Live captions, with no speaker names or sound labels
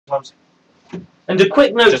sometimes. And a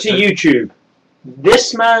quick note to YouTube.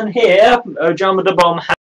 This man here, OjamaDaBomb,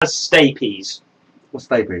 has stapes. What's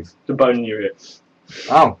stapes? The bone in your ear.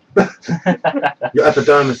 Oh. Your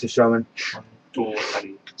epidermis is showing.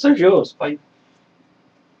 So's yours. What's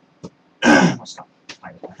that?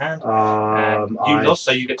 Hand. You lost,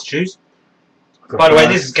 so you get to choose. By the way,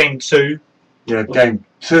 this is game 2. Yeah, game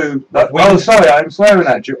 2. Oh, sorry, I'm swearing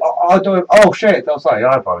at you. I don't. Oh shit! Oh, sorry,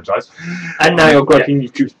 I apologise. And now you're grabbing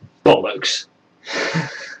YouTube's bollocks.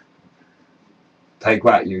 Take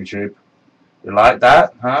that, YouTube. You like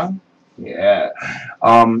that, huh? Yeah.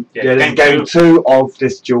 Yeah. This is game 2 of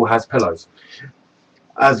this duel has pillows.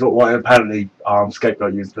 As what apparently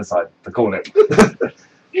Scapegoat used to decide to call it.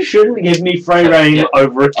 You shouldn't give me free reign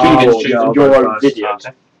over a keyboard in your own video.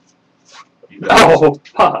 Oh,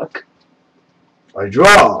 fuck. I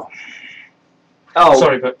draw. Oh.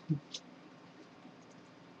 Sorry, but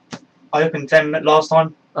I opened 10 last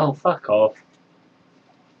time. Oh, fuck off.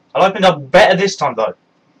 I opened up better this time, though.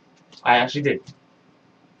 I actually did.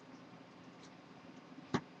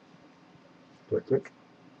 Click.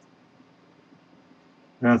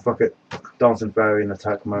 And fuck it. Dancing fairy in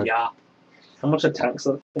attack mode. Yeah. How much attacks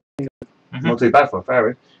that thing? Not too bad for a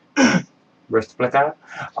fairy. Wrist flicker.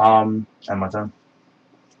 And my turn.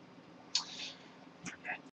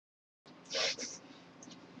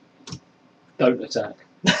 Don't attack.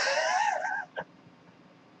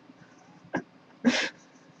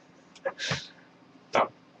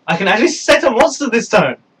 I can actually set a monster this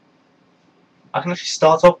turn. I can actually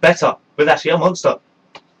start off better with actually a monster.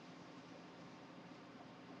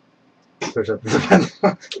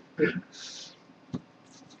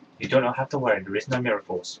 You do not have to worry, there is no mirror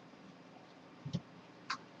force.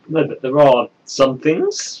 No, but there are some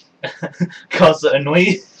things. Cards that annoy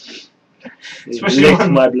you. Especially Lick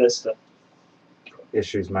one. my blister.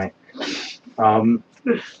 Issues, mate. And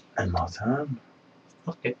my turn.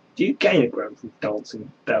 Okay. Do you gain a gram from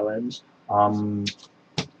dancing bell ends?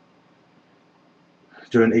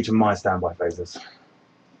 During each of my standby phases.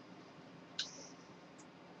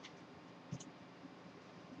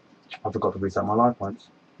 I forgot to reset my life points.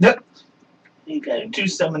 Yep. You going to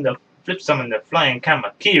summon the flying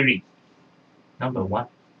Kamakiri. Number 1.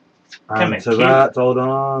 And to that, hold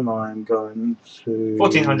on, I'm going to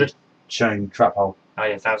 1400. Chain trap hole. Oh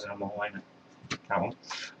yeah, 1000 or more, ain't it? That one.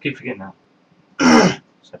 Keep forgetting that.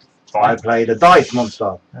 So, I played a dice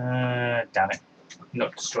monster. Damn it.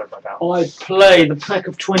 Not destroyed by battle. I play the pack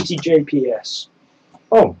of 20 JPS.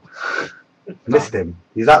 Oh. Missed him.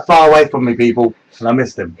 He's that far away from me, people, and I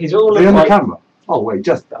missed him. He's all on in the camera. Oh wait,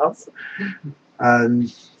 just does.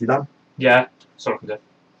 And you done? Yeah, sorry I can do.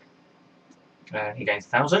 He gains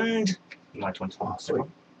 1000. My 20. Oh, sweet.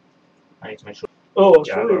 I need to make sure. Oh,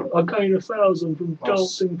 Yeah, sweet. I gain 1000 from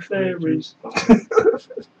dancing fairies.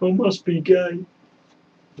 I must be gay.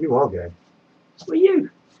 You are gay. What are you?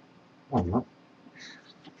 Oh, I'm not.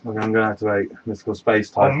 Okay, I'm going to activate mystical space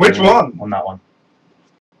type. On which one? On that one.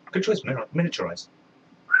 Good choice, miniaturize.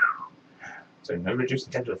 So no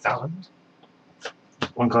reducing 10 to 1000.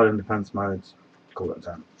 One card in defense mode. Call it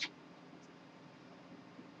 10.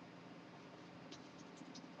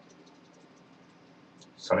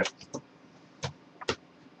 Sorry.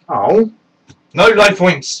 Oh. No life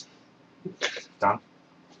points. Done.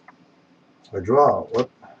 I draw. What?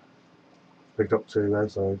 Picked up 2 there,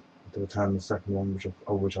 so I have to return the second one,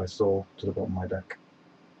 which I saw to the bottom of my deck.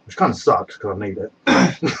 Which kind of sucks because I need it.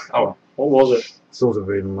 Oh well. What was it? Sort of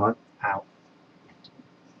reading right. Ow.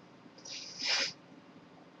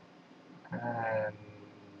 And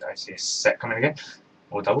I see a set coming again.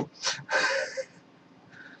 Or double.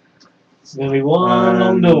 It's going to be one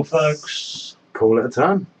long no, folks. Call it a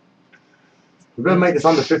turn. We're going to make this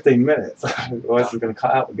under 15 minutes. Otherwise we're going to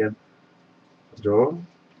cut out again. Draw.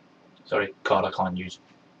 Sorry, card I can't use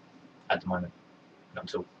at the moment. Not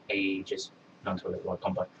until ages. Not until it's like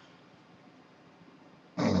combo.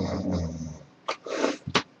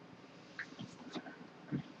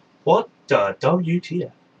 What the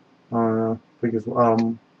WTF? I think it's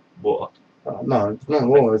What? no, it's not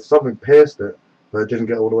war. It's something pierced it, but it didn't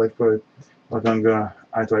get all the way through. Like I'm gonna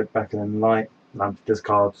activate back in light. I'm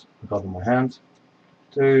discard a card from my hand.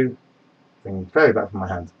 2, bring fairy back from my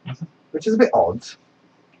hand, which is a bit odd,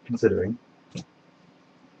 considering.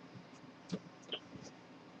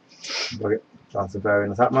 Fuck it, dance a fairy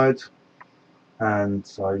in attack mode, and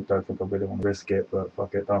so I don't think I really want to risk it. But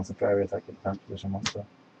fuck it, dance a fairy, attack the defense position monster.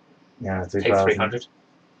 Yeah, Take 2000. 300.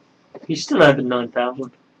 He's still over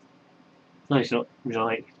 9,000. No, he's not.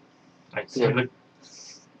 Right. Like 7.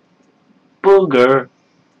 Booger.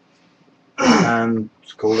 And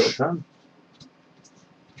call it a turn.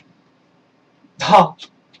 Ha!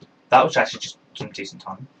 That was actually just some decent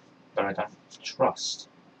time, but I don't trust.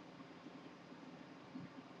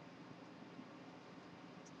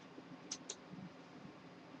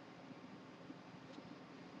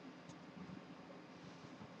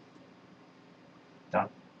 Done.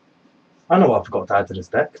 I know what I forgot to add to this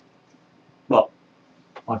deck. What?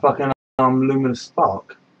 My fucking luminous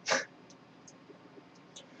spark.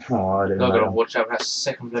 Oh, I didn't I've got to know. watch out for that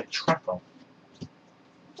second bloody trapper.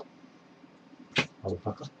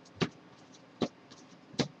 Motherfucker.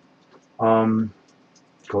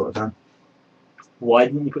 Got it done. Why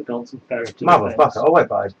didn't you put Dancing Fairy to Motherfucker. defense? Oh wait,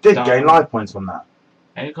 but I did Done. gain life points from that.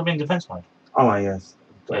 And it could be in defense mode. Oh my yes.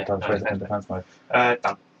 Yeah, I tried no, in defense mode.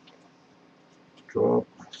 Done. Draw.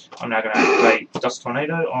 I'm now going to play Dust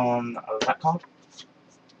Tornado on that card.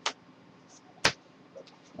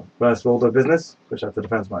 First order of business, push out to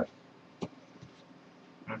defense mode.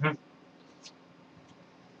 Mm-hmm.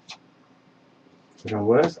 Second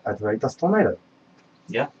words, activate Dust Tornado.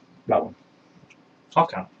 Yeah. That one.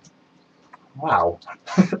 Okay. Wow.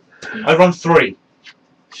 I run 3.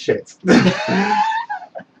 Shit. As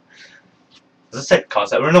I said,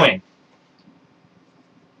 cards that were annoying.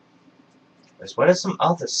 As well as some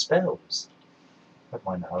other spells. Never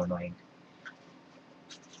mind that are annoying.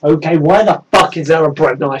 Okay, why the fuck is there a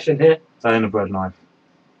bread knife in here? I own a bread knife.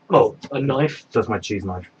 Oh, a knife. Just my cheese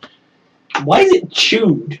knife. Why is it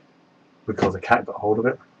chewed? Because a cat got hold of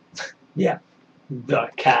it. Yeah. The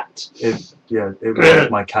cat. It was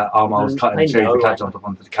my cat. I was cutting I the cheese. know, The cat right? jumped up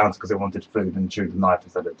onto the counter because it wanted food and chewed the knife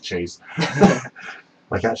instead of the cheese.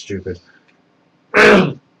 My cat's stupid.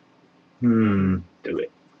 Do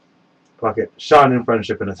it. Fuck it. Shining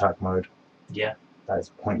Friendship in attack mode. Yeah. That is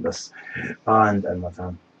pointless. And end my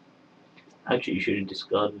turn. Actually, you should have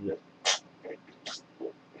discarded it.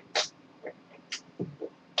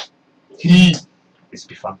 This will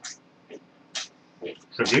be fun.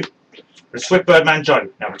 Review. The Swift Birdman Joe.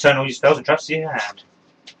 Now return all your spells and traps to your hand.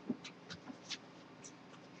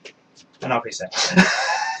 And I'll reset.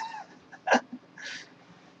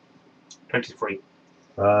 23.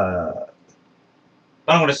 I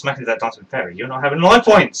don't want to smack into that Dancing Fairy. You're not having life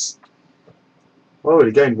points! I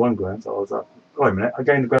already gained 1 grand, so I was up. Wait a minute, I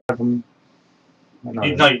gained a grand from. No,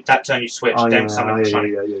 You know that turn you switched, then summon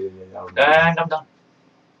Shining. Yeah. And I'm done.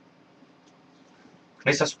 At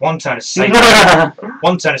least that's 1 turn of safety.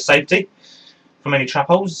 1 turn of safety from any trap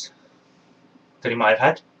holes that he might have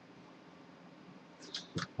had.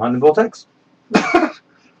 Lightning Vortex.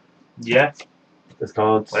 Yeah, This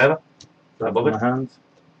card's whatever. that's in bothered. my hands.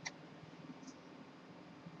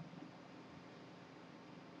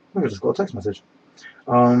 I think I just got a text message.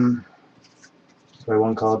 So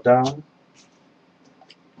 1 card down.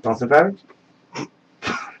 Dancing Fairy.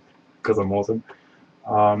 Because I'm awesome.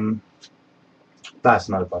 That's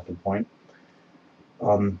no fucking point.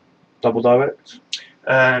 Double direct.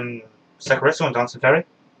 Sakuretsu on Dancing Fairy.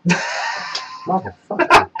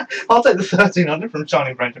 Motherfucker. I'll take the 1300 from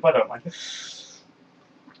Shining Friendship, I don't mind.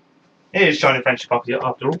 It is Shining Friendship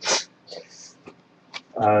after all.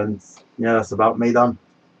 And yeah, that's about me done.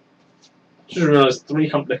 Just realised 3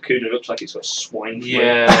 Hump Nakuda looks like it's got swine flu.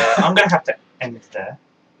 Yeah, I'm going to have to end there.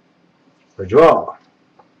 The draw.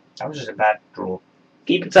 That was just a bad draw.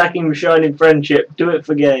 Keep attacking with Shining Friendship. Do it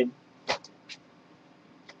for game.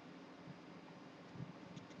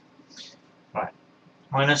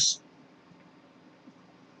 Minus.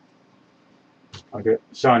 I get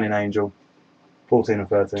Shining Angel. 14 and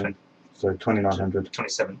 13. So 2900.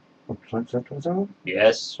 27. Oh, 27?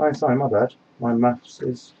 Yes. Sorry, my bad. My maths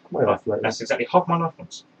is way off lately. That's exactly half my life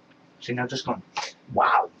points. See, now just gone.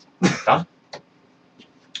 Wow. Done?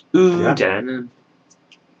 Ooh, Yeah. Dan.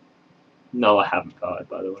 No, I haven't died,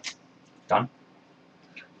 by the way. Done?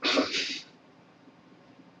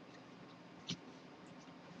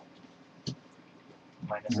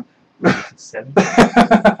 Minus 7.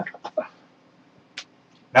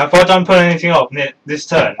 Now, if I don't put anything off this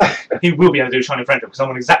turn, he will be able to do Shining Friendship because I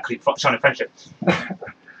want exactly Shining Friendship.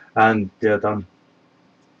 And yeah, done.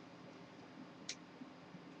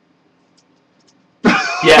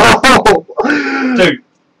 Yeah, dude.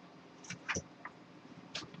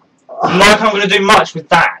 Like I'm going to do much with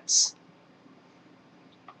that.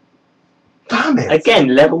 Damn it!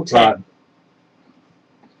 Again, level 10. Right.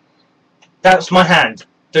 That's my hand,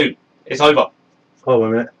 dude. It's over. Hold on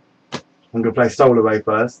a minute. I'm going to play Soul Away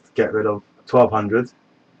first. Get rid of 1200.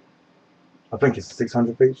 I think it's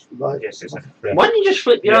 600 each. Right? Yes, it's Why don't you just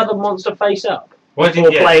flip your Yeah. other monster face up Why before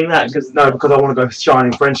did, yeah, playing that? Because No, because I want to go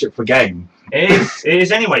Shining Friendship for game. it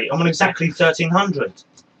is anyway. I'm on exactly 1300.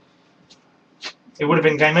 It would have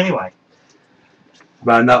been game anyway.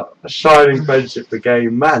 Man, that Shining Friendship for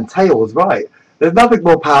game. Man, Tail was right. There's nothing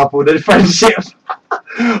more powerful than friendship.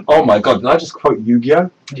 Oh my god, did I just quote Yu-Gi-Oh?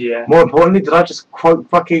 Yeah. More importantly, did I just quote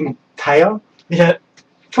fucking Taya? Yeah.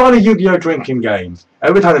 Try the Yu-Gi-Oh drinking game.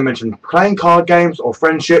 Every time they mention playing card games or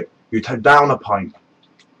friendship, you down a pint.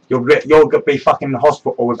 You'll be fucking in the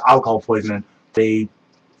hospital with alcohol poisoning. The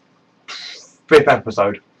 5th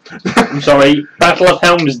episode. I'm sorry, Battle of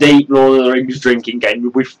Helm's Deep, Lord of the Rings drinking game.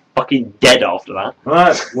 We'll be fucking dead after that.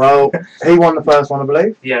 Right, well, he won the first one, I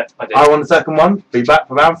believe. Yeah, I did. I won the second one. Be back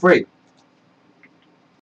for round 3.